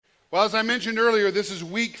Well, as I mentioned earlier, this is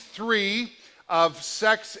week 3 of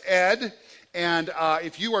Sex Ed. And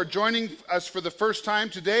if you are joining us for the first time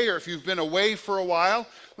today, or if you've been away for a while,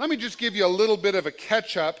 let me just give you a little bit of a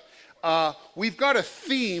catch-up. We've got a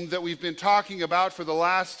theme that we've been talking about for the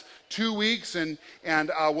last 2 weeks, and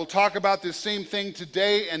we'll talk about this same thing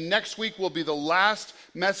today, and next week will be the last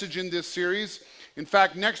message in this series. In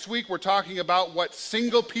fact, next week we're talking about what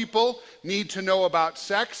single people need to know about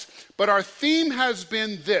sex. But our theme has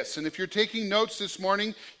been this, and if you're taking notes this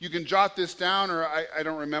morning, you can jot this down, or I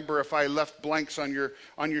don't remember if I left blanks on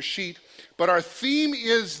your sheet. But our theme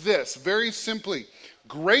is this, very simply: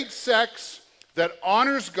 great sex that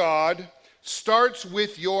honors God starts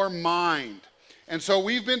with your mind. And so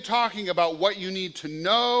we've been talking about what you need to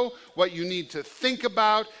know, what you need to think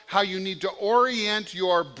about, how you need to orient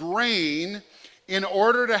your brain in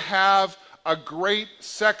order to have a great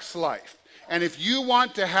sex life. And if you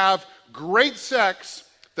want to have great sex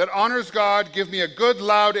that honors God, give me a good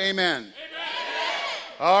loud amen. Amen.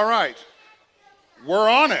 All right. We're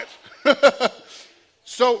on it.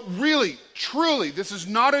 So really, truly, this is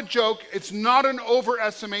not a joke. It's not an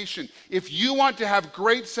overestimation. If you want to have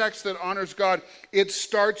great sex that honors God, it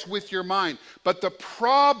starts with your mind. But the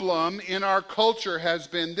problem in our culture has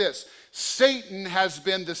been this: Satan has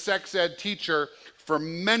been the sex ed teacher for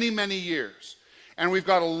many, many years. And we've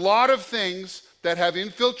got a lot of things that have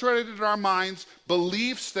infiltrated our minds,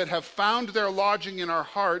 beliefs that have found their lodging in our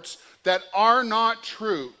hearts that are not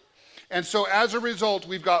true. And so as a result,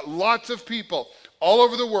 we've got lots of people all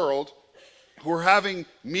over the world who are having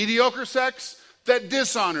mediocre sex that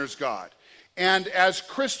dishonors God. And as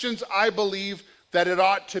Christians, I believe that it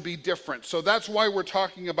ought to be different. So that's why we're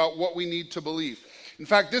talking about what we need to believe. In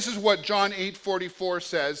fact, this is what John 8:44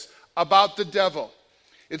 says about the devil.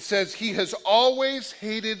 It says, "He has always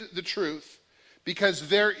hated the truth because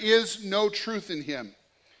there is no truth in him.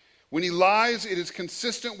 When he lies, it is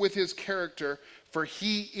consistent with his character, for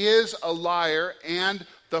he is a liar and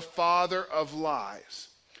the father of lies."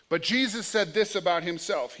 But Jesus said this about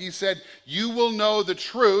himself. He said, "You will know the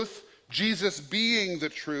truth," Jesus being the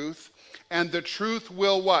truth, "and the truth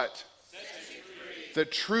will" what? Set you free. The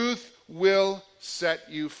truth will set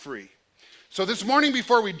you free. So this morning,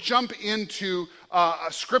 before we jump into a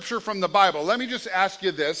scripture from the Bible, let me just ask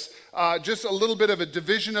you this, just a little bit of a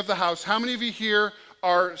division of the house. How many of you here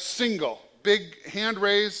are single? Big hand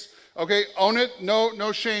raise. Okay, own it.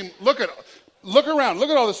 No shame. Look around. Look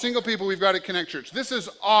at all the single people we've got at Connect Church. This is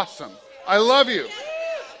awesome. I love you.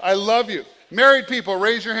 I love you. Married people,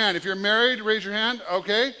 raise your hand. If you're married, raise your hand.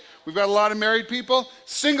 Okay, we've got a lot of married people.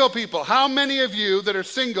 Single people, how many of you that are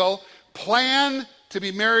single plan to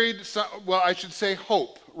be married? Well, I should say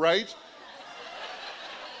hope, right?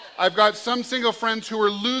 I've got some single friends who are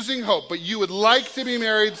losing hope, but you would like to be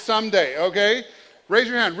married someday, okay? Raise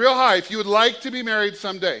your hand real high if you would like to be married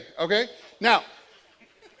someday, okay? Now,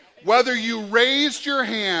 whether you raised your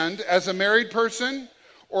hand as a married person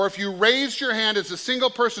or if you raised your hand as a single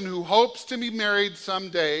person who hopes to be married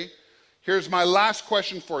someday, here's my last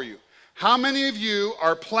question for you. How many of you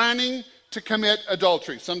are planning to commit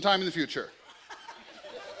adultery sometime in the future?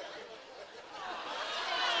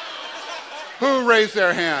 Who raised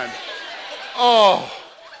their hand? Oh,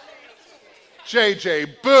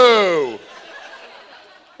 JJ, boo.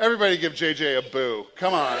 Everybody give JJ a boo.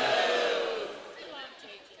 Come on.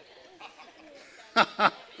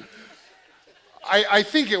 I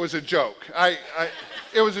think it was a joke.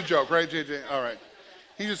 It was a joke, right, JJ? All right.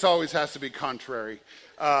 He just always has to be contrary.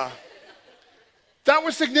 That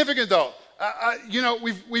was significant, though.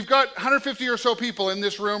 We've got 150 or so people in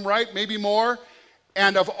this room, right? Maybe more.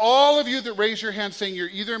 And of all of you that raised your hand saying you're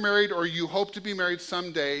either married or you hope to be married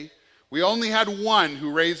someday, we only had one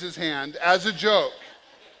who raised his hand as a joke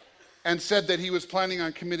and said that he was planning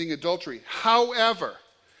on committing adultery. However,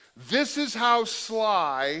 this is how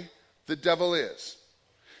sly the devil is.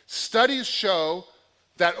 Studies show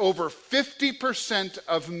that over 50%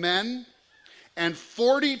 of men and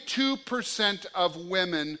 42% of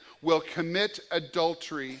women will commit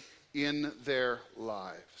adultery in their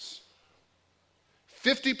lives.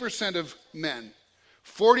 50% of men,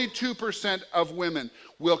 42% of women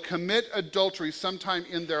will commit adultery sometime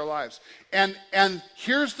in their lives. And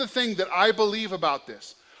here's the thing that I believe about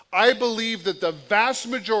this. I believe that the vast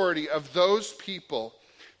majority of those people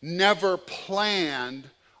never planned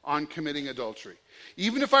on committing adultery.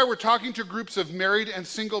 Even if I were talking to groups of married and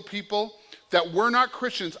single people that were not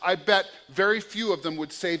Christians, I bet very few of them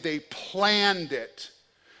would say they planned it.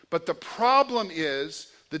 But the problem is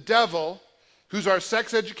the devil, who's our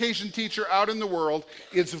sex education teacher out in the world,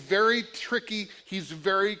 is very tricky. He's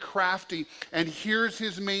very crafty. And here's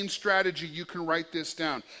his main strategy. You can write this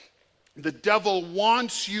down. the devil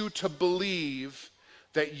wants you to believe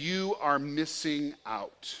that you are missing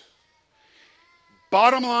out.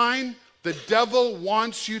 Bottom line, the devil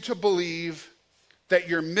wants you to believe that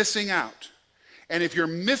you're missing out. And if you're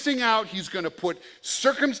missing out, he's going to put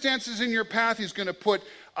circumstances in your path. He's going to put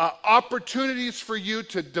opportunities for you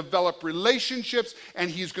to develop relationships.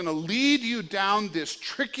 And he's going to lead you down this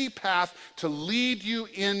tricky path to lead you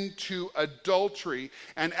into adultery.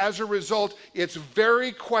 And as a result, it's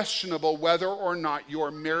very questionable whether or not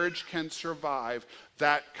your marriage can survive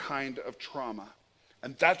that kind of trauma.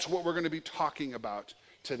 And that's what we're going to be talking about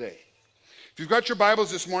today. If you've got your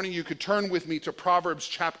Bibles this morning, you could turn with me to Proverbs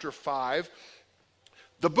chapter 5.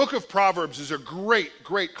 The book of Proverbs is a great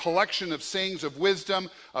collection of sayings of wisdom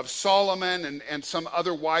of Solomon and some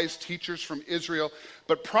other wise teachers from Israel.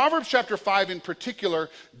 But Proverbs chapter 5 in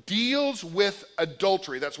particular deals with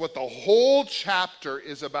adultery. That's what the whole chapter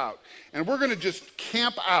is about. And we're going to just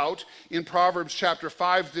camp out in Proverbs chapter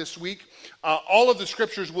 5 this week. All of the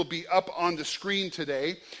scriptures will be up on the screen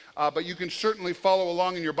today, but you can certainly follow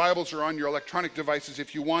along in your Bibles or on your electronic devices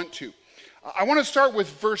if you want to. I want to start with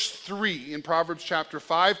verse 3 in Proverbs chapter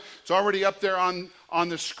 5. It's already up there on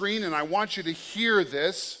the screen, and I want you to hear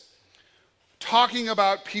this, talking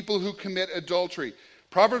about people who commit adultery.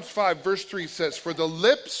 Proverbs 5 verse 3 says, "For the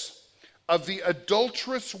lips of the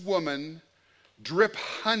adulterous woman drip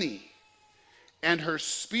honey, and her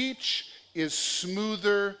speech is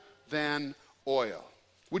smoother than oil."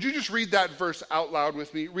 Would you just read that verse out loud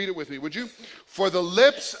with me? Read it with me, would you? "For the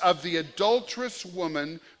lips of the adulterous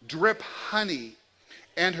woman drip honey,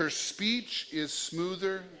 and her speech is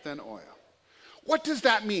smoother than oil." What does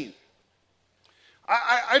that mean?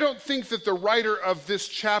 I don't think that the writer of this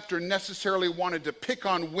chapter necessarily wanted to pick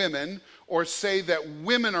on women or say that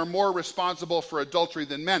women are more responsible for adultery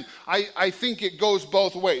than men. I think it goes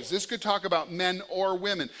both ways. This could talk about men or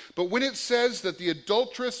women. But when it says that the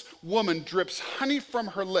adulterous woman drips honey from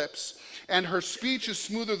her lips and her speech is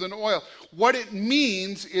smoother than oil, what it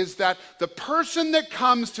means is that the person that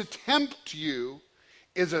comes to tempt you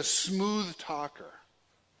is a smooth talker,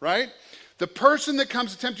 right? The person that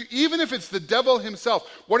comes to tempt you, even if it's the devil himself,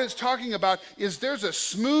 what it's talking about is there's a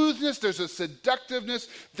smoothness, there's a seductiveness,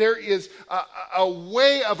 there is a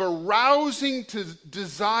way of arousing to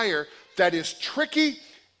desire that is tricky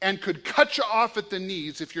and could cut you off at the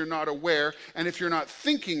knees if you're not aware, and if you're not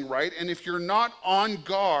thinking right, and if you're not on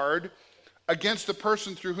guard against the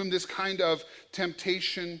person through whom this kind of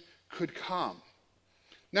temptation could come.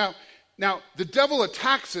 Now, the devil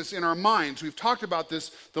attacks us in our minds. We've talked about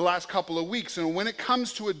this the last couple of weeks. And when it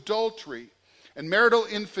comes to adultery and marital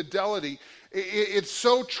infidelity, it's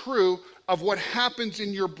so true of what happens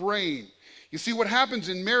in your brain. You see, what happens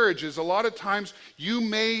in marriage is a lot of times you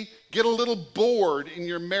may get a little bored in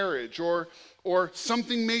your marriage, or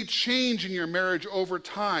something may change in your marriage over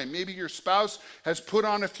time. Maybe your spouse has put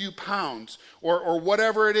on a few pounds or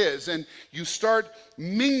whatever it is, and you start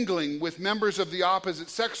mingling with members of the opposite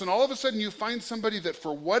sex, and all of a sudden you find somebody that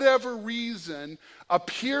for whatever reason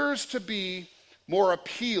appears to be more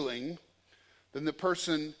appealing than the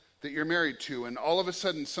person that you're married to, and all of a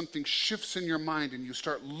sudden something shifts in your mind and you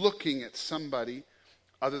start looking at somebody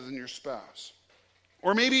other than your spouse.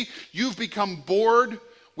 Or maybe you've become bored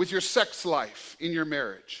with your sex life in your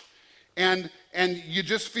marriage. And you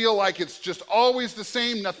just feel like it's just always the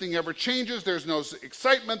same, nothing ever changes, there's no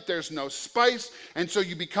excitement, there's no spice, and so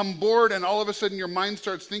you become bored, and all of a sudden your mind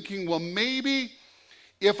starts thinking, well, maybe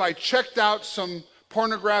if I checked out some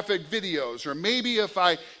pornographic videos, or maybe if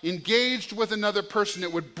I engaged with another person,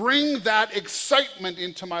 it would bring that excitement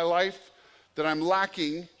into my life that I'm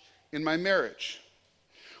lacking in my marriage.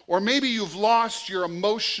 Or maybe you've lost your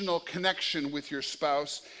emotional connection with your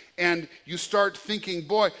spouse and you start thinking,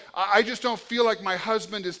 boy, I just don't feel like my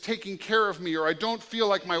husband is taking care of me, or I don't feel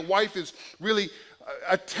like my wife is really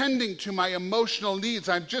attending to my emotional needs.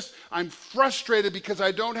 I'm frustrated because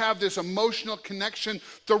I don't have this emotional connection.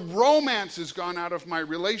 The romance has gone out of my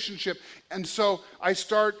relationship. And so I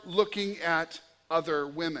start looking at other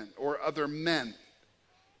women or other men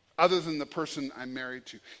other than the person I'm married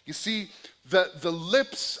to. You see, the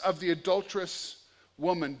lips of the adulterous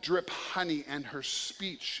woman drip honey, and her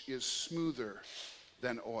speech is smoother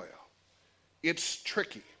than oil. It's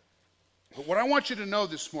tricky. But what I want you to know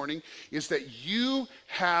this morning is that you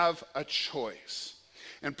have a choice.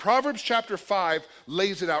 And Proverbs chapter 5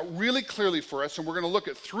 lays it out really clearly for us, and we're going to look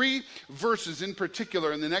at 3 verses in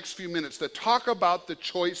particular in the next few minutes that talk about the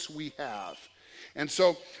choice we have. And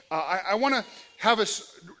so I want to have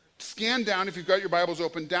us scan down, if you've got your Bibles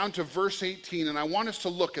open, down to verse 18, and I want us to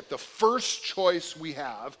look at the first choice we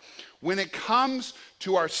have when it comes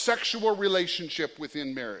to our sexual relationship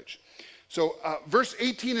within marriage. So verse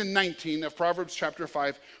 18 and 19 of Proverbs chapter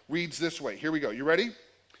 5 reads this way. Here we go. You ready?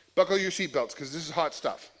 Buckle your seatbelts because this is hot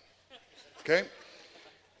stuff. Okay?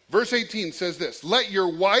 Verse 18 says this, let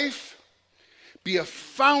your wife be a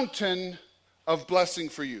fountain of blessing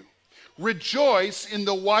for you. Rejoice in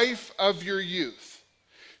the wife of your youth.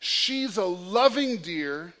 She's a loving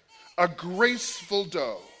deer, a graceful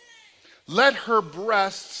doe. Let her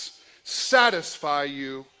breasts satisfy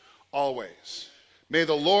you always. May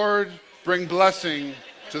the Lord bring blessing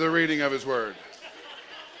to the reading of his word.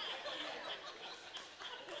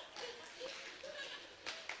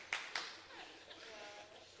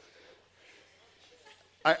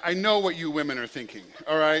 I know what you women are thinking,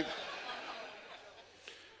 all right?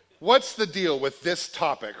 What's the deal with this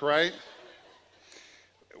topic, right?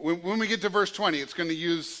 When we get to verse 20, it's going to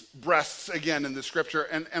use breasts again in the scripture.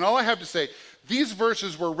 And all I have to say, these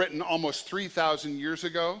verses were written almost 3,000 years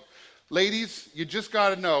ago. Ladies, you just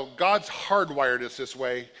got to know, God's hardwired us this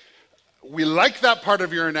way. We like that part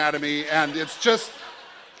of your anatomy, and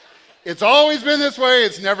it's always been this way.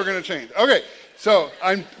 It's never going to change. Okay, so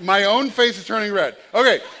my own face is turning red.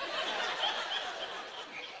 Okay.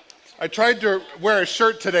 I tried to wear a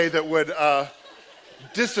shirt today that would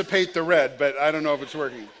dissipate the red, but I don't know if it's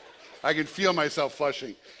working. I can feel myself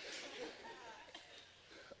flushing.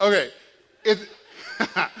 Okay.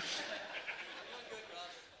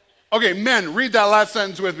 Okay, men, read that last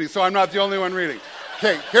sentence with me so I'm not the only one reading.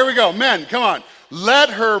 Okay, here we go. Men, come on. Let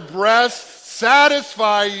her breasts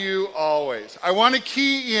satisfy you always. I want to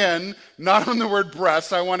key in, not on the word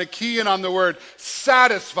breasts, I want to key in on the word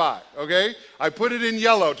satisfy, okay? I put it in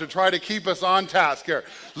yellow to try to keep us on task here.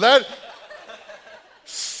 Let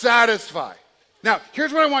satisfy. Now,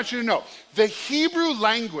 here's what I want you to know. The Hebrew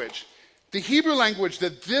language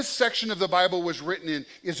that this section of the Bible was written in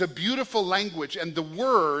is a beautiful language, and the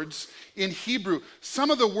words in Hebrew,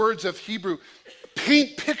 some of the words of Hebrew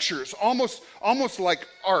paint pictures, almost like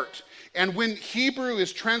art. And when Hebrew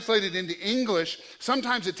is translated into English,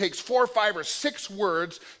 sometimes it takes 4, 5, or 6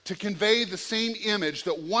 words to convey the same image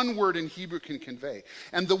that one word in Hebrew can convey.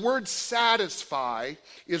 And the word satisfy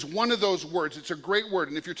is one of those words. It's a great word.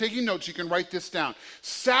 And if you're taking notes, you can write this down.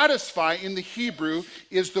 Satisfy in the Hebrew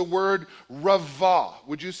is the word ravah.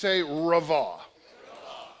 Would you say ravah?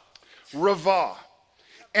 Ravah.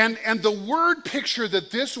 And the word picture that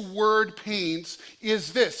this word paints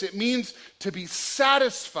is this. It means to be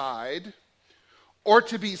satisfied, or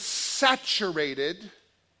to be saturated,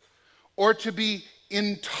 or to be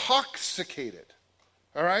intoxicated.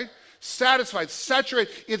 All right? Satisfied,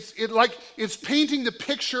 saturated. It's painting the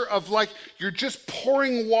picture of like you're just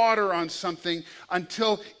pouring water on something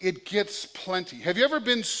until it gets plenty. Have you ever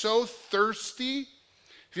been so thirsty?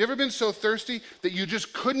 Have you ever been so thirsty that you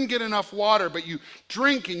just couldn't get enough water, but you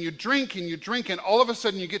drink and you drink and you drink, and all of a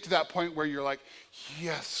sudden you get to that point where you're like,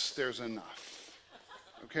 yes, there's enough.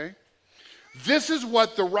 Okay? This is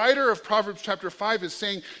what the writer of Proverbs chapter 5 is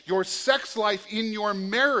saying your sex life in your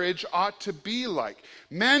marriage ought to be like.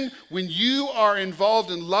 Men, when you are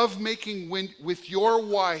involved in lovemaking with your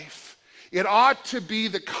wife, it ought to be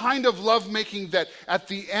the kind of lovemaking that at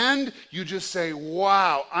the end you just say,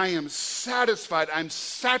 wow, I am satisfied, I'm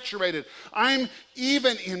saturated, I'm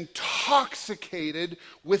even intoxicated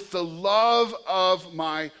with the love of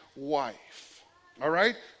my wife. All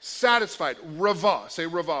right? Satisfied. Ravah. Say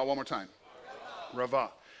ravah one more time.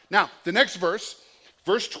 Ravah. Now, the next verse,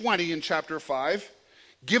 verse 20 in chapter 5,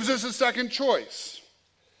 gives us a second choice.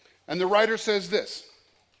 And the writer says this.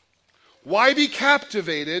 Why be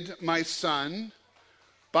captivated, my son,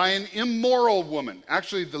 by an immoral woman?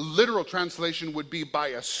 Actually, the literal translation would be by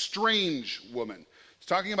a strange woman. It's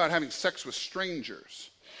talking about having sex with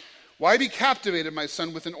strangers. Why be captivated, my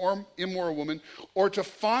son, with an immoral woman, or to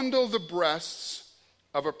fondle the breasts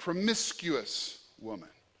of a promiscuous woman?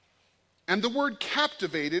 And the word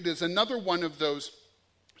captivated is another one of those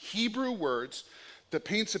Hebrew words that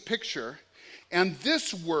paints a picture. And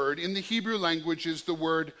this word in the Hebrew language is the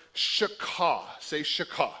word shakah. Say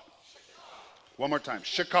shakah. One more time.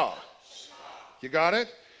 Shakah. You got it?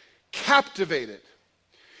 Captivated.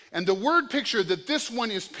 And the word picture that this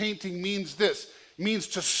one is painting means this. It means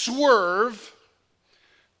to swerve,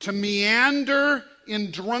 to meander in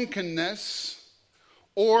drunkenness,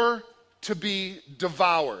 or to be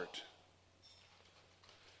devoured.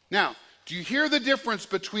 Now, do you hear the difference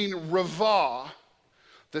between ravah,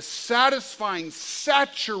 the satisfying,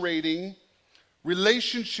 saturating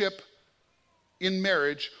relationship in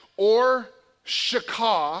marriage, or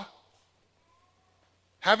shakah,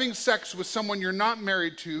 having sex with someone you're not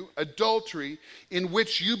married to, adultery, in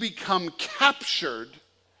which you become captured,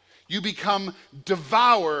 you become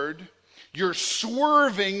devoured, you're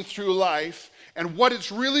swerving through life, and what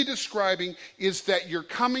it's really describing is that you're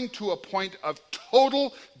coming to a point of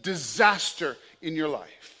total disaster in your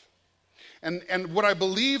life. And what I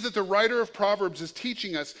believe that the writer of Proverbs is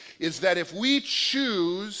teaching us is that if we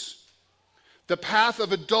choose the path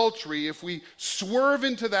of adultery, if we swerve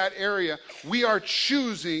into that area, we are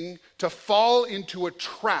choosing to fall into a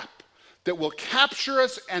trap that will capture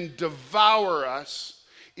us and devour us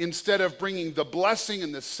instead of bringing the blessing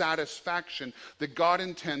and the satisfaction that God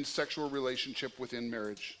intends sexual relationship within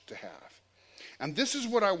marriage to have. And this is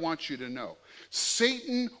what I want you to know.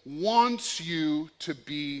 Satan wants you to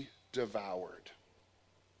be devoured.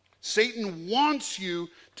 Satan wants you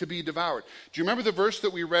to be devoured. Do you remember the verse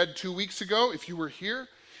that we read 2 weeks ago? If you were here,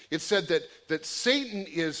 it said that Satan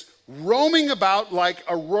is roaming about like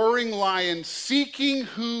a roaring lion, seeking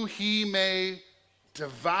who he may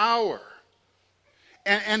devour.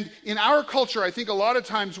 And in our culture, I think a lot of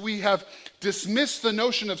times we have dismissed the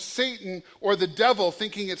notion of Satan or the devil,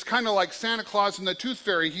 thinking it's kind of like Santa Claus and the Tooth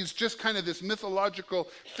Fairy. He's just kind of this mythological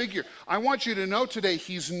figure. I want you to know today,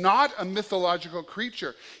 he's not a mythological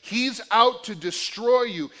creature. He's out to destroy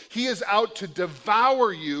you. He is out to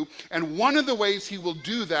devour you. And one of the ways he will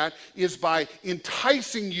do that is by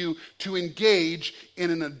enticing you to engage in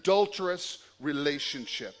an adulterous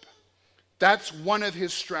relationship. That's one of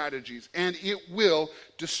his strategies, and it will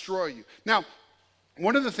destroy you. Now,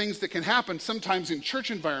 one of the things that can happen sometimes in church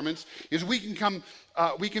environments is we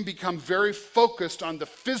can become very focused on the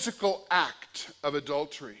physical act of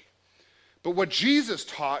adultery. But what Jesus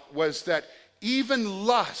taught was that even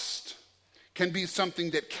lust can be something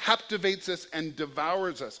that captivates us and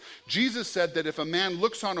devours us. Jesus said that if a man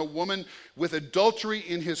looks on a woman with adultery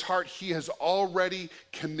in his heart, he has already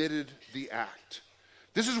committed the act.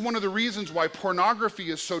 This is one of the reasons why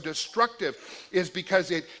pornography is so destructive, is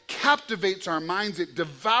because it captivates our minds, it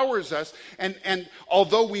devours us, and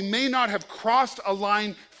although we may not have crossed a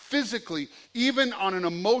line physically, even on an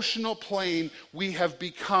emotional plane, we have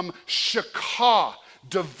become shakah,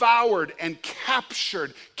 devoured and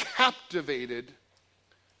captured, captivated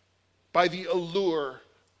by the allure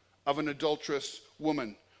of an adulterous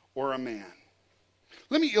woman or a man.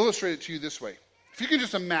 Let me illustrate it to you this way. If you can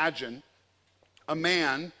just imagine a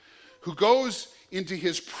man who goes into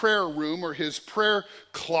his prayer room or his prayer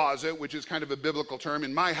closet, which is kind of a biblical term.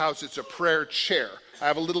 In my house, it's a prayer chair. I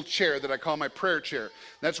have a little chair that I call my prayer chair.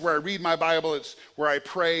 That's where I read my Bible. It's where I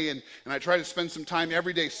pray, and I try to spend some time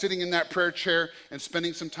every day sitting in that prayer chair and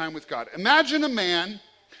spending some time with God. Imagine a man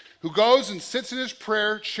who goes and sits in his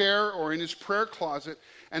prayer chair or in his prayer closet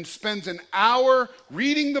and spends an hour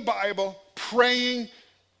reading the Bible, praying,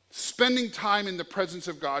 spending time in the presence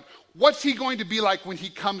of God. What's he going to be like when he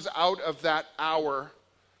comes out of that hour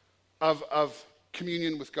of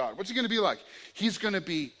communion with God? What's he going to be like? He's going to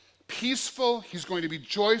be peaceful. He's going to be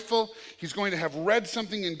joyful. He's going to have read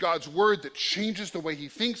something in God's word that changes the way he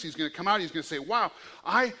thinks. He's going to come out. He's going to say, wow,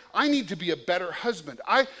 I need to be a better husband.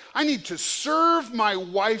 I need to serve my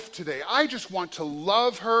wife today. I just want to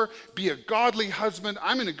love her, be a godly husband.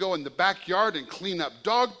 I'm going to go in the backyard and clean up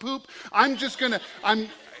dog poop. I'm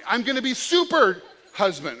going to be super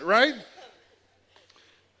husband, right?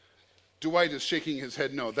 Dwight is shaking his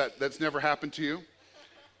head no. That's never happened to you?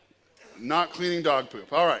 Not cleaning dog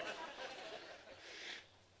poop. All right.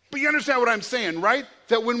 But you understand what I'm saying, right?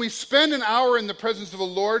 That when we spend an hour in the presence of the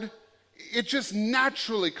Lord, it just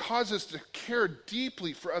naturally causes us to care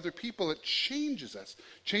deeply for other people. It changes us,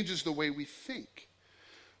 changes the way we think.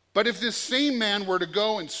 But if this same man were to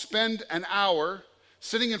go and spend an hour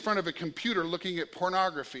sitting in front of a computer looking at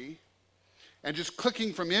pornography and just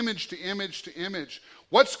clicking from image to image to image,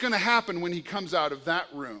 what's going to happen when he comes out of that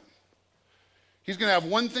room? He's going to have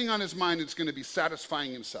one thing on his mind. It's going to be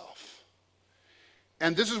satisfying himself.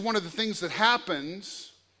 And this is one of the things that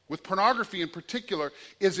happens with pornography in particular,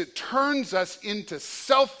 is it turns us into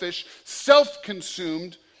selfish,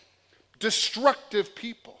 self-consumed, destructive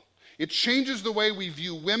people. It changes the way we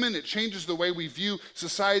view women. It changes the way we view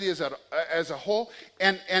society as a whole.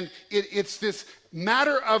 And it's this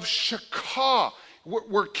matter of shakah.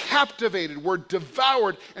 We're captivated. We're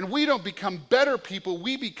devoured. And we don't become better people.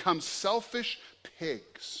 We become selfish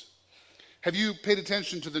pigs. Have you paid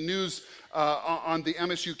attention to the news on the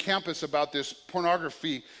MSU campus about this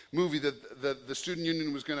pornography movie that the student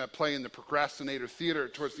union was going to play in the Procrastinator Theater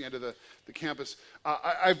towards the end of the campus?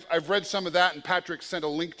 I've read some of that, and Patrick sent a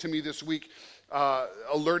link to me this week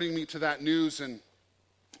alerting me to that news. And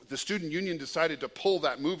the student union decided to pull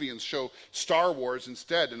that movie and show Star Wars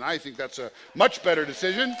instead, and I think that's a much better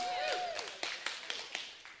decision.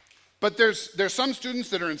 But there's some students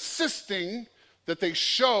that are insisting that they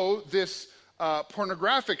show this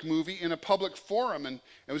pornographic movie in a public forum. And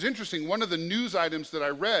it was interesting, one of the news items that I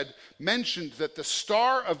read mentioned that the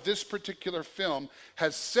star of this particular film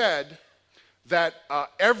has said that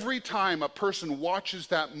every time a person watches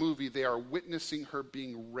that movie, they are witnessing her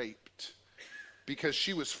being raped because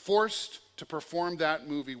she was forced to perform that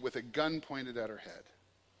movie with a gun pointed at her head.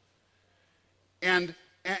 And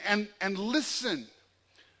listen,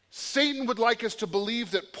 Satan would like us to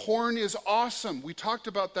believe that porn is awesome. We talked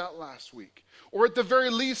about that last week. Or at the very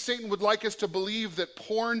least, Satan would like us to believe that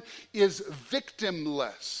porn is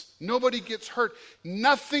victimless. Nobody gets hurt.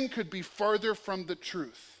 Nothing could be farther from the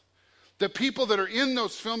truth. The people that are in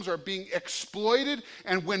those films are being exploited,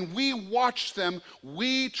 and when we watch them,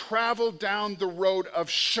 we travel down the road of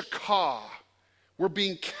shakah. We're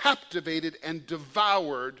being captivated and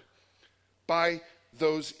devoured by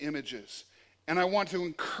those images. And I want to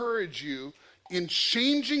encourage you in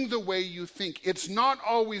changing the way you think. It's not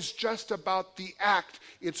always just about the act,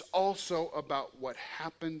 it's also about what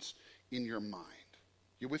happens in your mind.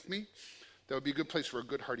 You with me? That would be a good place for a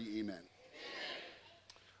good hearty amen.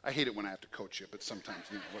 I hate it when I have to coach you, but sometimes,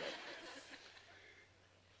 whatever.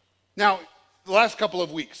 Now, the last couple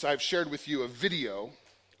of weeks, I've shared with you a video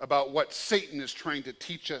about what Satan is trying to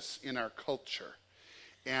teach us in our culture.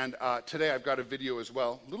 And today I've got a video as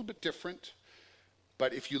well, a little bit different.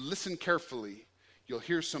 But if you listen carefully, you'll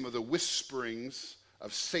hear some of the whisperings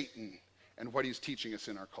of Satan and what he's teaching us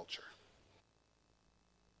in our culture.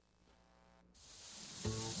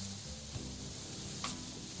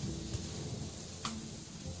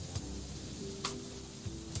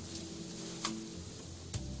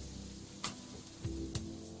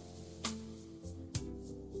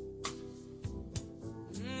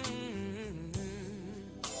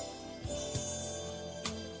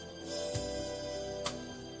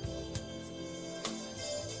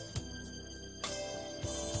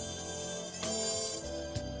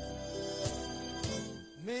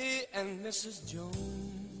 And Mrs. Jones,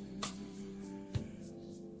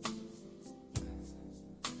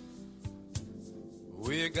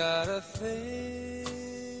 we got a thing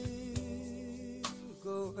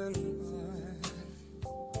going on.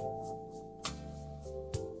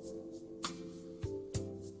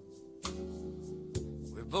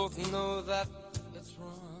 We both know that it's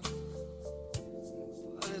wrong,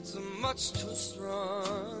 but it's much too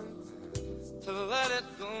strong to let it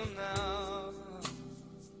go now.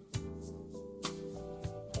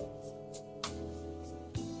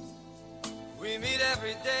 We meet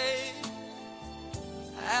every day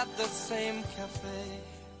at the same cafe,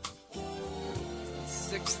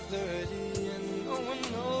 6:30, and no one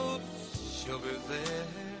knows she'll be there.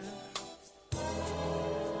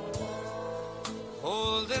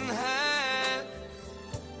 Holding hands,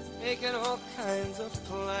 making all kinds of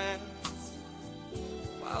plans,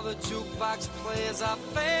 while the jukebox plays our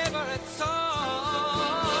favorite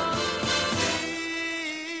song.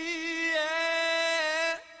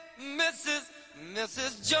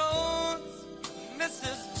 Mrs. Jones,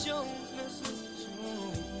 Mrs. Jones, Mrs.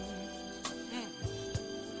 Jones,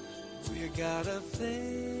 we got a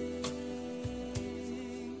thing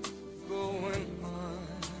going on.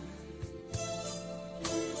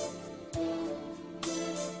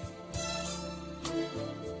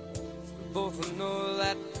 We both know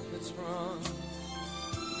that it's wrong,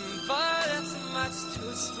 but it's much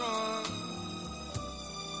too strong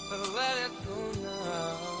to let it go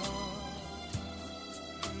now.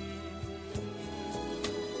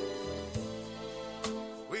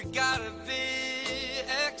 Gotta be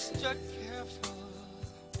extra careful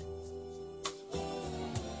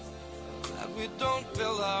that we don't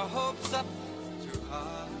build our hopes up too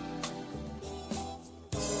high,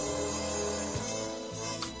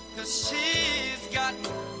 'cause she's got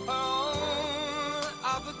her own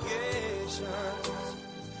obligations,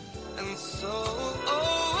 and so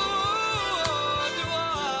do I.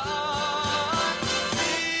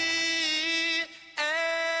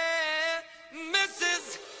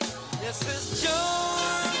 Mrs.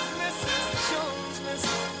 Jones, Mrs. Jones,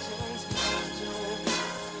 Mrs. Jones, Mrs. Jones.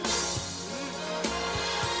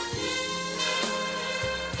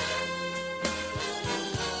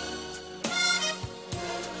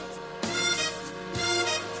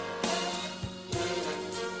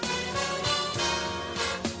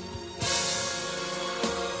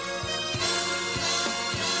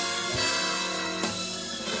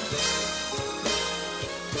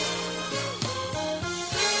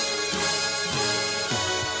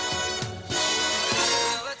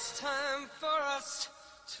 for us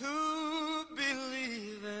to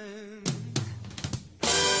believe in.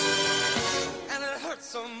 And it hurts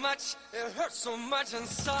so much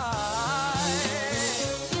inside.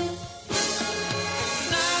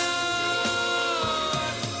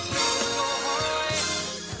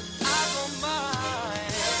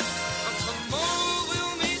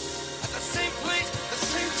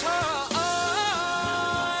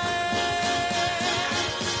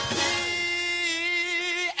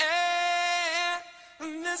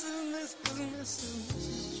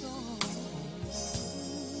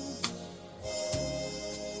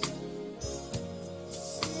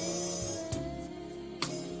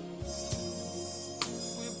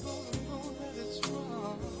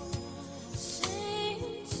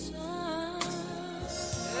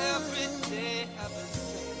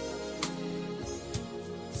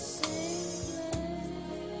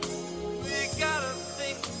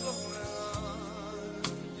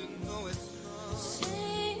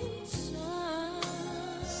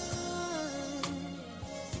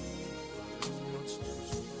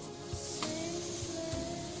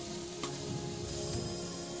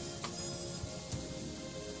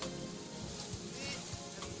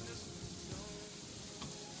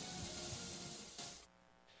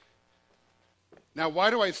 Now,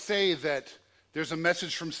 why do I say that there's a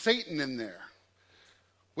message from Satan in there?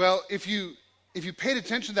 Well, if you paid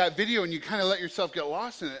attention to that video and you kind of let yourself get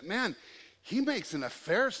lost in it, man, he makes an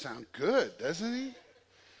affair sound good, doesn't he?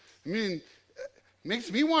 I mean, it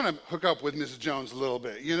makes me want to hook up with Mrs. Jones a little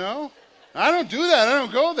bit, you know? I don't do that. I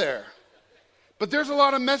don't go there. But there's a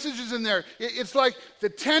lot of messages in there. It's like the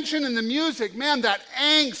tension in the music, man, that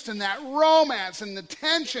angst and that romance and the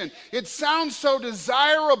tension. It sounds so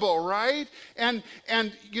desirable, right? And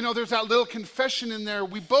you know, there's that little confession in there.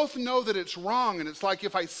 We both know that it's wrong. And it's like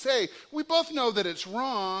if I say, we both know that it's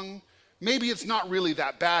wrong, maybe it's not really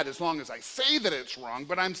that bad as long as I say that it's wrong,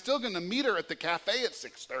 but I'm still going to meet her at the cafe at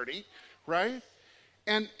 6:30, right?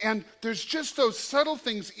 And there's just those subtle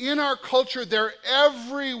things in our culture. They're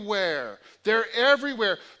everywhere. They're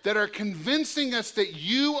everywhere that are convincing us that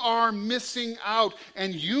you are missing out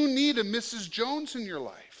and you need a Mrs. Jones in your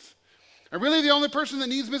life. And really the only person that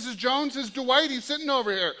needs Mrs. Jones is Dwight. He's sitting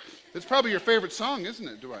over here. It's probably your favorite song, isn't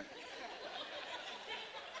it, Dwight?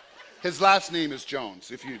 His last name is Jones,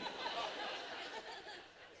 if you...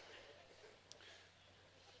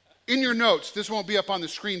 In your notes, this won't be up on the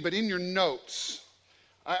screen, but in your notes,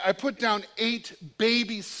 I put down 8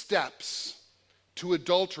 baby steps to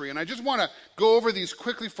adultery. And I just want to go over these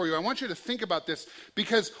quickly for you. I want you to think about this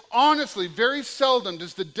because honestly, very seldom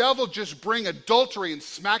does the devil just bring adultery and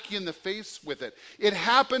smack you in the face with it. It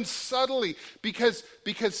happens subtly because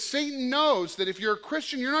Satan knows that if you're a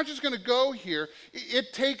Christian, you're not just going to go here.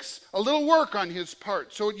 It takes a little work on his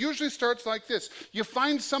part. So it usually starts like this. You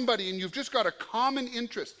find somebody and you've just got a common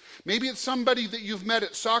interest. Maybe it's somebody that you've met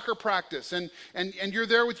at soccer practice and you're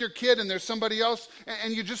there with your kid and there's somebody else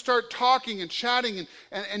and you just start talking and chatting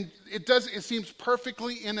and it seems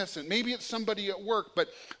perfectly innocent. Maybe it's somebody at work, but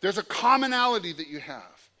there's a commonality that you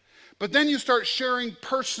have. But then you start sharing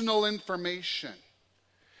personal information.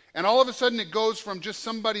 And all of a sudden it goes from just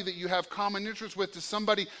somebody that you have common interest with to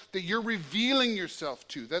somebody that you're revealing yourself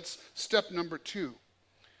to. That's step number 2.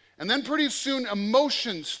 And then pretty soon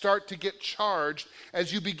emotions start to get charged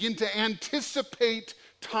as you begin to anticipate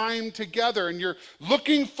time together. And you're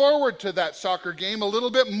looking forward to that soccer game a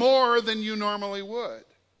little bit more than you normally would.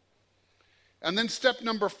 And then step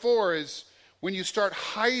number 4 is when you start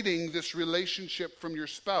hiding this relationship from your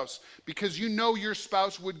spouse because you know your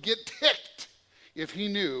spouse would get ticked if he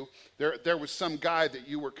knew there was some guy that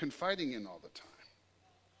you were confiding in all the time.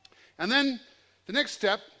 And then the next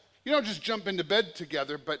step, you don't just jump into bed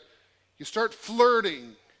together, but you start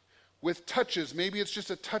flirting with touches. Maybe it's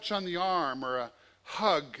just a touch on the arm or a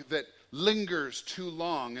hug that lingers too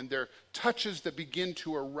long, and they're touches that begin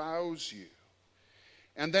to arouse you.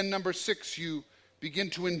 And then number 6, you begin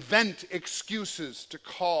to invent excuses to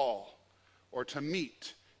call or to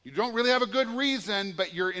meet. You don't really have a good reason,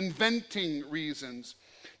 but you're inventing reasons.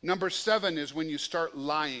 Number 7 is when you start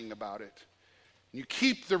lying about it. You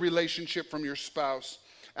keep the relationship from your spouse.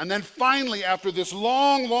 And then finally, after this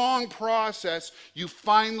long, long process, you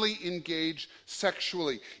finally engage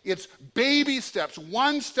sexually. It's baby steps,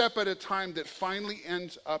 one step at a time, that finally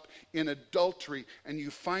ends up in adultery. And you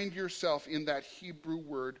find yourself in that Hebrew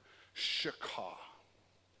word, shakah.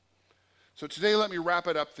 So today, let me wrap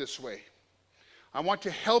it up this way. I want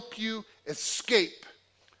to help you escape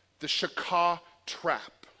the shakah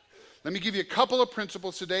trap. Let me give you a couple of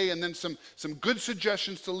principles today and then some good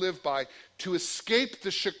suggestions to live by to escape the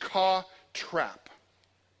shakah trap.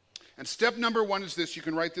 And step number one is this. You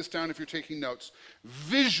can write this down if you're taking notes.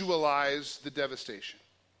 Visualize the devastation.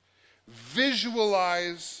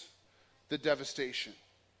 Visualize the devastation.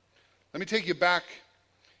 Let me take you back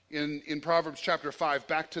in Proverbs chapter 5,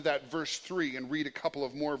 back to that verse 3, and read a couple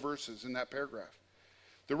of more verses in that paragraph.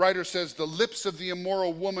 The writer says, the lips of the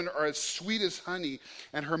immoral woman are as sweet as honey,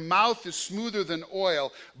 and her mouth is smoother than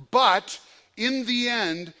oil, but in the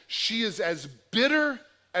end, she is as bitter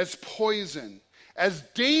as poison, as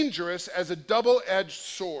dangerous as a double-edged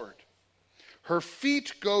sword. Her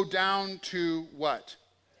feet go down to what?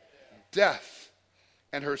 Death.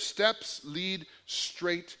 And her steps lead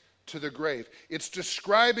straight to the grave. It's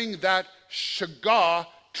describing that shagah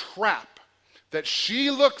trap, that she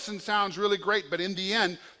looks and sounds really great, but in the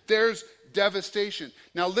end, there's devastation.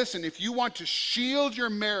 Now listen, if you want to shield your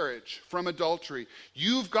marriage from adultery,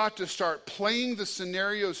 you've got to start playing the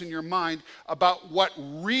scenarios in your mind about what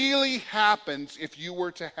really happens if you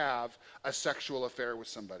were to have a sexual affair with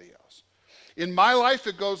somebody else. In my life,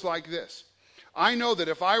 it goes like this. I know that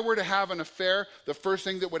if I were to have an affair, the first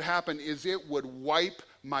thing that would happen is it would wipe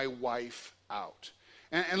my wife out.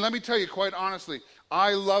 And let me tell you quite honestly,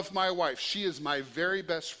 I love my wife. She is my very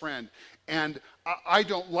best friend. And I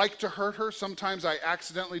don't like to hurt her. Sometimes I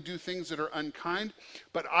accidentally do things that are unkind,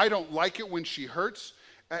 but I don't like it when she hurts.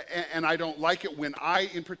 And I don't like it when I,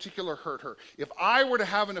 in particular, hurt her. If I were to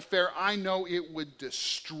have an affair, I know it would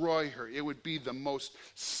destroy her. It would be the most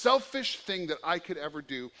selfish thing that I could ever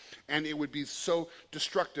do, and it would be so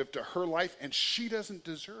destructive to her life, and she doesn't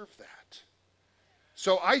deserve that.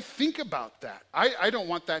 So I think about that. I don't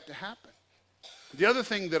want that to happen. The other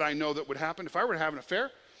thing that I know that would happen, if I were to have an affair,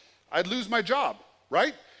 I'd lose my job,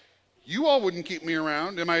 right? You all wouldn't keep me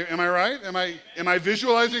around. Am I right? Am I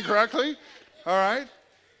visualizing correctly? All right.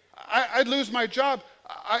 I'd lose my job.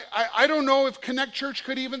 I don't know if Connect Church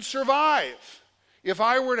could even survive if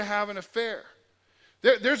I were to have an affair.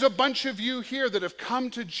 There's a bunch of you here that have come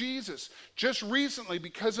to Jesus just recently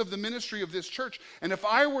because of the ministry of this church. And if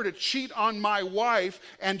I were to cheat on my wife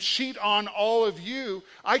and cheat on all of you,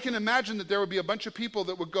 I can imagine that there would be a bunch of people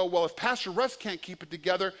that would go, well, if Pastor Russ can't keep it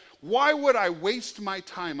together, why would I waste my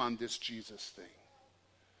time on this Jesus thing?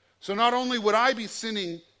 So not only would I be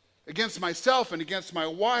sinning against myself and against my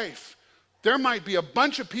wife, there might be a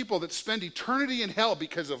bunch of people that spend eternity in hell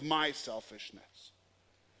because of my selfishness.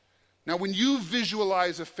 Now, when you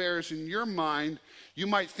visualize affairs in your mind, you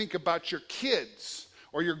might think about your kids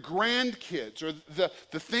or your grandkids or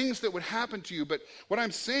the things that would happen to you. But what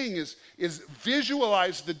I'm saying is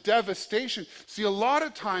visualize the devastation. See, a lot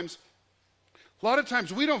of times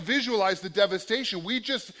we don't visualize the devastation. We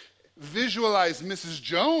just visualize Mrs.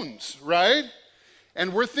 Jones, right?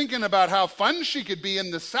 And we're thinking about how fun she could be in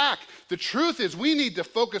the sack. The truth is we need to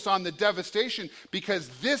focus on the devastation because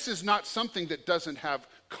this is not something that doesn't have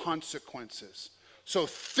consequences. So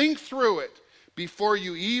think through it before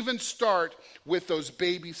you even start with those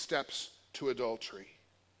baby steps to adultery.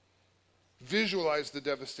 Visualize the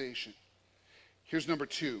devastation. Here's number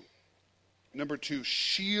two. Number two,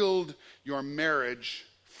 shield your marriage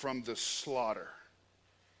from the slaughter.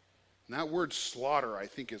 And that word slaughter, I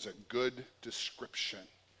think, is a good description.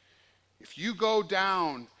 If you go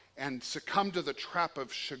down and succumb to the trap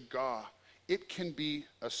of shagah, it can be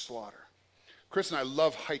a slaughter. Chris and I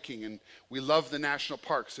love hiking, and we love the national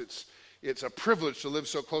parks. It's a privilege to live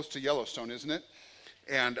so close to Yellowstone, isn't it?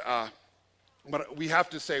 And but we have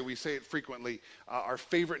to say, we say it frequently, our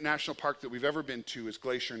favorite national park that we've ever been to is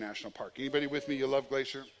Glacier National Park. Anybody with me? You love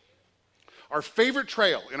Glacier? Our favorite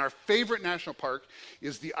trail in our favorite national park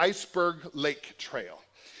is the Iceberg Lake Trail.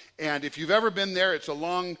 And if you've ever been there, it's a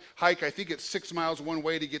long hike. I think it's 6 miles one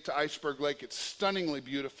way to get to Iceberg Lake. It's stunningly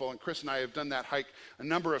beautiful. And Chris and I have done that hike a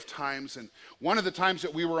number of times. And one of the times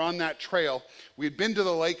that we were on that trail, we had been to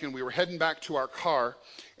the lake and we were heading back to our car.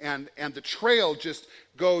 And the trail just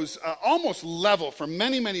goes almost level for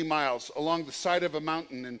many, many miles along the side of a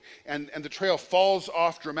mountain. And the trail falls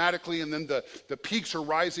off dramatically, and then the peaks are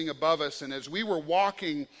rising above us. And as we were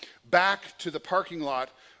walking back to the parking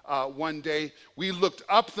lot one day, we looked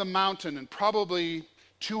up the mountain, and probably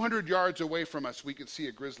 200 yards away from us, we could see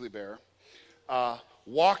a grizzly bear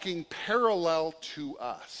walking parallel to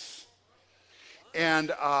us.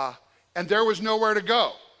 And there was nowhere to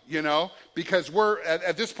go. You know, because we're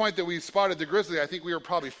at this point that we spotted the grizzly, I think we were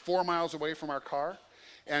probably 4 miles away from our car.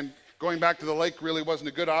 And going back to the lake really wasn't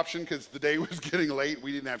a good option because the day was getting late.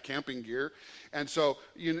 We didn't have camping gear. And so,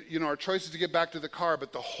 you know, our choice is to get back to the car.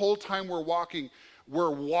 But the whole time we're walking, we're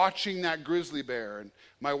watching that grizzly bear. And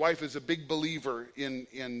my wife is a big believer in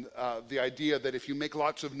the idea that if you make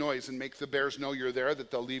lots of noise and make the bears know you're there,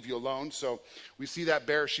 that they'll leave you alone. So we see that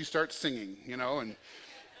bear, she starts singing, you know, and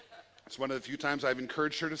It's one of the few times I've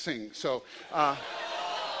encouraged her to sing. So,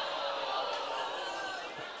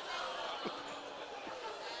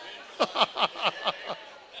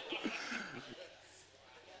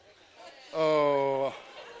 oh,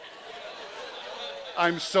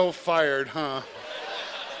 I'm so fired, huh?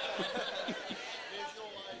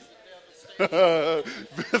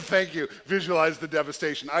 Thank you. Visualize the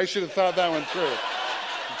devastation. I should have thought that one through.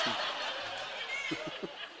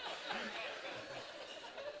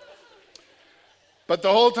 But the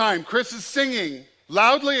whole time, Chris is singing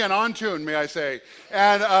loudly and on tune, may I say.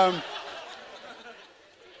 And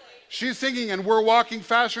she's singing and we're walking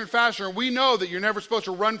faster and faster. And we know that you're never supposed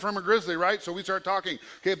to run from a grizzly, right? So we start talking.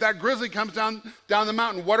 Okay, if that grizzly comes down the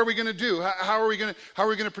mountain, what are we going to do? How are we going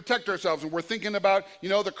to protect ourselves? And we're thinking about,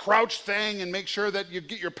 the crouch thing and make sure that you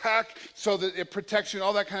get your pack so that it protects you and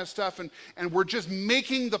all that kind of stuff. And we're just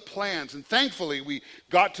making the plans. And thankfully, we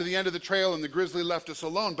got to the end of the trail and the grizzly left us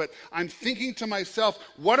alone. But I'm thinking to myself,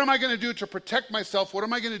 what am I going to do to protect myself? What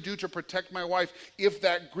am I going to do to protect my wife if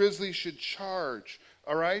that grizzly should charge?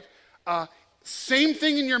 All right? Same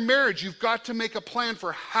thing in your marriage. You've got to make a plan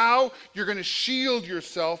for how you're going to shield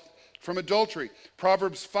yourself from adultery.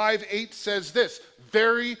 Proverbs 5:8 says this,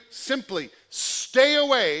 very simply, stay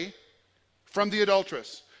away from the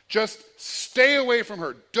adulteress. Just stay away from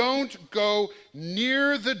her. Don't go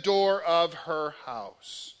near the door of her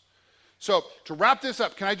house. So to wrap this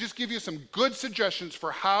up, can I just give you some good suggestions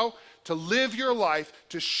for how to live your life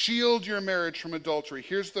to shield your marriage from adultery?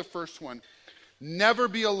 Here's the first one. Never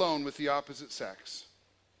be alone with the opposite sex.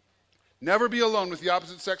 Never be alone with the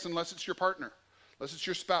opposite sex unless it's your partner, unless it's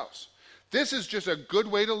your spouse. This is just a good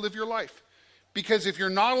way to live your life. Because if you're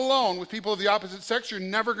not alone with people of the opposite sex, you're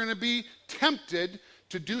never going to be tempted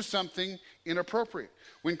to do something inappropriate.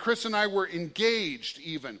 When Chris and I were engaged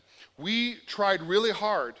even, we tried really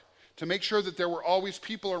hard to make sure that there were always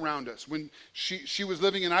people around us. When she was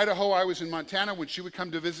living in Idaho, I was in Montana. When she would come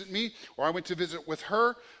to visit me, or I went to visit with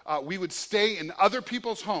her, we would stay in other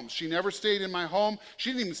people's homes. She never stayed in my home. She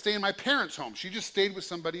didn't even stay in my parents' home. She just stayed with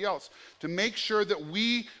somebody else to make sure that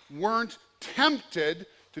we weren't tempted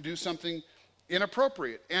to do something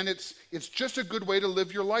inappropriate. And it's just a good way to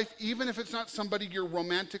live your life, even if it's not somebody you're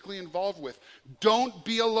romantically involved with. Don't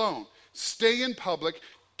be alone. Stay in public.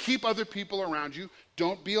 Keep other people around you.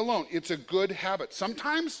 Don't be alone. It's a good habit.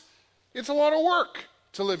 Sometimes it's a lot of work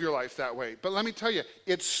to live your life that way. But let me tell you,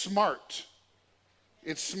 it's smart.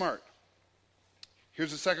 It's smart. Here's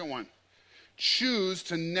the second one. Choose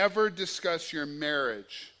to never discuss your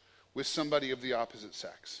marriage with somebody of the opposite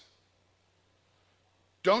sex.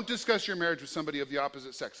 Don't discuss your marriage with somebody of the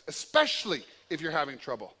opposite sex, especially if you're having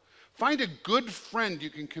trouble. Find a good friend you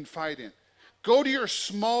can confide in. Go to your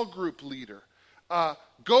small group leader.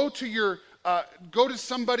 Go to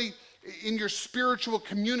somebody in your spiritual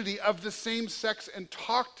community of the same sex and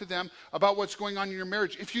talk to them about what's going on in your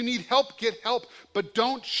marriage. If you need help, get help, but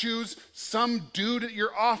don't choose some dude at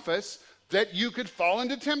your office that you could fall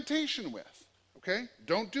into temptation with, okay?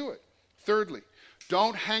 Don't do it. Thirdly,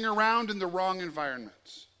 don't hang around in the wrong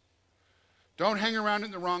environments. Don't hang around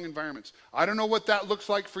in the wrong environments. I don't know what that looks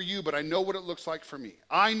like for you, but I know what it looks like for me.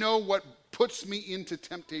 I know what puts me into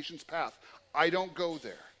temptation's path. I don't go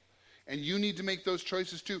there. And you need to make those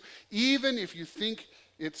choices too, even if you think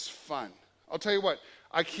it's fun. I'll tell you what,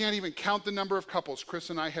 I can't even count the number of couples Chris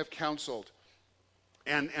and I have counseled.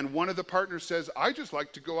 And one of the partners says, I just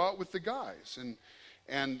like to go out with the guys.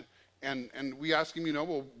 And we ask him,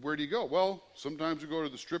 well, where do you go? Well, sometimes we go to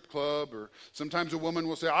the strip club, or sometimes a woman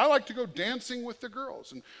will say, I like to go dancing with the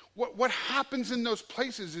girls. And what happens in those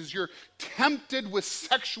places is you're tempted with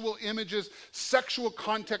sexual images, sexual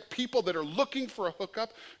contact, people that are looking for a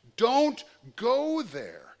hookup. Don't go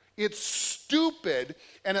there. It's stupid,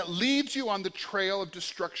 and it leads you on the trail of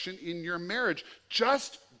destruction in your marriage.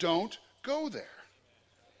 Just don't go there.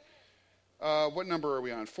 What number are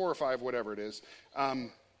we on? 4 or 5, whatever it is.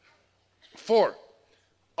 4,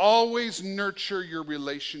 always nurture your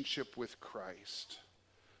relationship with Christ.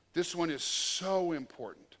 This one is so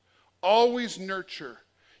important. Always nurture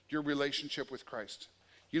your relationship with Christ.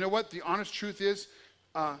 You know what? The honest truth is,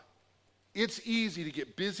 it's easy to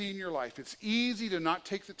get busy in your life. It's easy to not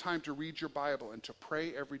take the time to read your Bible and to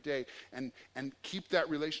pray every day and keep that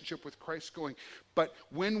relationship with Christ going. But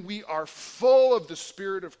when we are full of the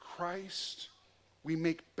Spirit of Christ, we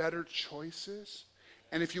make better choices.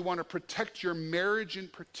 And if you want to protect your marriage in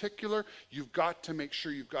particular, you've got to make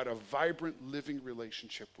sure you've got a vibrant, living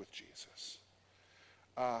relationship with Jesus.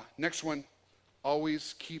 Next one,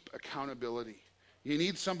 always keep accountability. You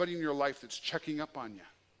need somebody in your life that's checking up on you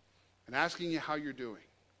and asking you how you're doing.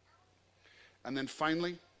 And then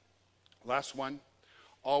finally, last one,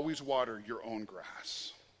 always water your own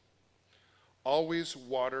grass. Always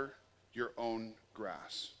water your own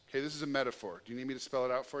grass. Okay, this is a metaphor. Do you need me to spell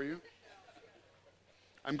it out for you?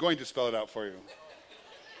 I'm going to spell it out for you.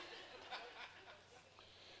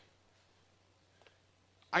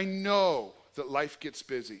 I know that life gets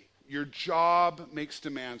busy. Your job makes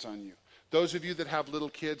demands on you. Those of you that have little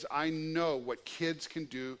kids, I know what kids can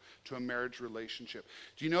do to a marriage relationship.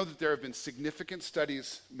 Do you know that there have been significant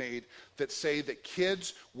studies made that say that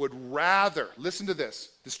kids would rather, listen to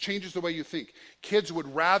this changes the way you think. Kids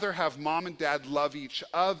would rather have mom and dad love each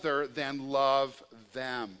other than love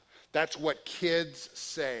them. That's what kids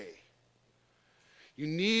say. You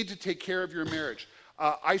need to take care of your marriage.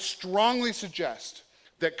 I strongly suggest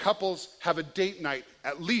that couples have a date night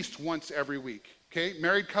at least once every week. Okay,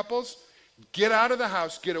 married couples, get out of the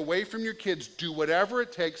house, get away from your kids, do whatever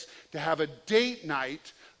it takes to have a date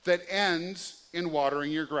night that ends in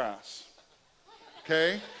watering your grass.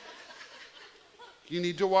 Okay? You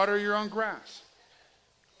need to water your own grass.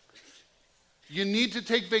 You need to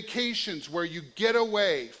take vacations where you get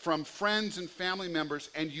away from friends and family members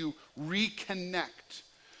and you reconnect.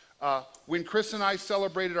 When Chris and I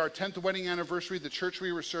celebrated our 10th wedding anniversary, the church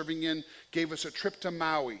we were serving in gave us a trip to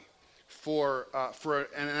Maui for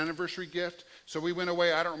an anniversary gift. So we went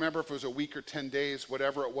away, I don't remember if it was a week or 10 days,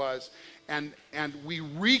 whatever it was, and we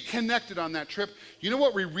reconnected on that trip. You know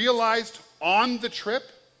what we realized on the trip?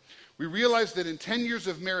 We realized that in 10 years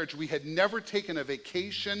of marriage, we had never taken a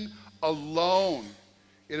vacation alone.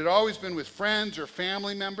 It had always been with friends or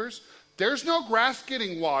family members. There's no grass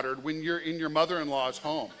getting watered when you're in your mother-in-law's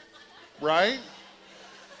home, right?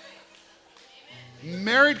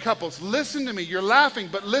 Married couples, listen to me. You're laughing,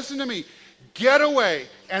 but listen to me. Get away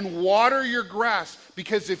and water your grass,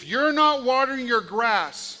 because if you're not watering your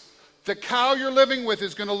grass, the cow you're living with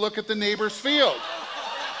is going to look at the neighbor's field.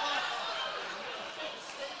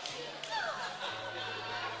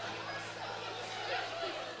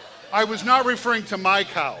 I was not referring to my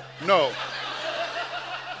cow. No.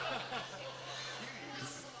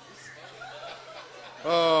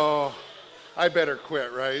 Oh, I better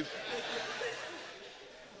quit, right?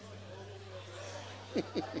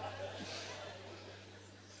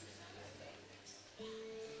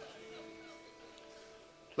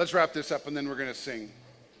 Let's wrap this up and then we're going to sing.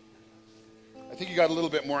 I think you got a little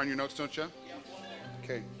bit more on your notes, don't you?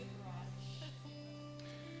 Okay.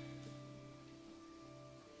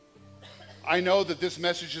 I know that this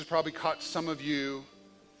message has probably caught some of you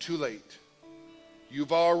too late.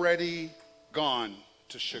 You've already gone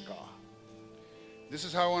to Shiggah. This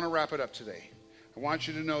is how I want to wrap it up today. I want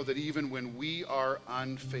you to know that even when we are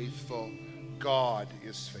unfaithful, God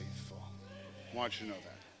is faithful. I want you to know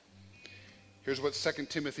that. Here's what 2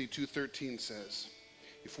 Timothy 2:13 says.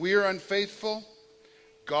 If we are unfaithful,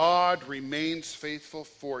 God remains faithful,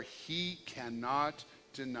 for he cannot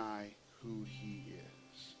deny who he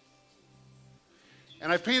is.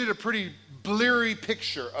 And I've painted a pretty bleary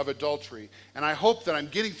picture of adultery, and I hope that I'm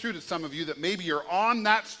getting through to some of you that maybe you're on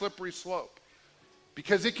that slippery slope,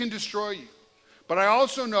 because it can destroy you. But I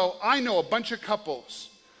also know, I know a bunch of couples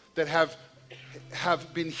that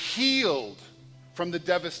have been healed from the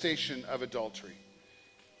devastation of adultery.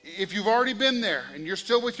 If you've already been there and you're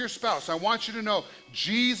still with your spouse, I want you to know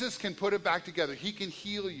Jesus can put it back together. He can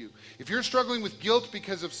heal you. If you're struggling with guilt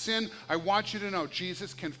because of sin, I want you to know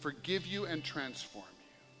Jesus can forgive you and transform you.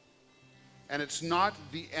 And it's not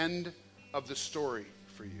the end of the story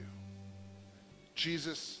for you.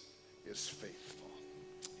 Jesus is faithful.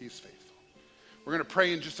 He's faithful. We're going to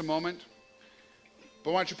pray in just a moment.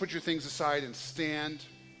 But why don't you put your things aside and stand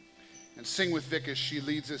and sing with Vic as she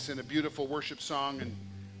leads us in a beautiful worship song,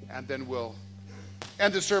 and then we'll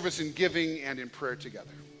end the service in giving and in prayer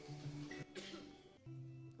together.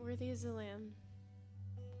 Worthy is the Lamb.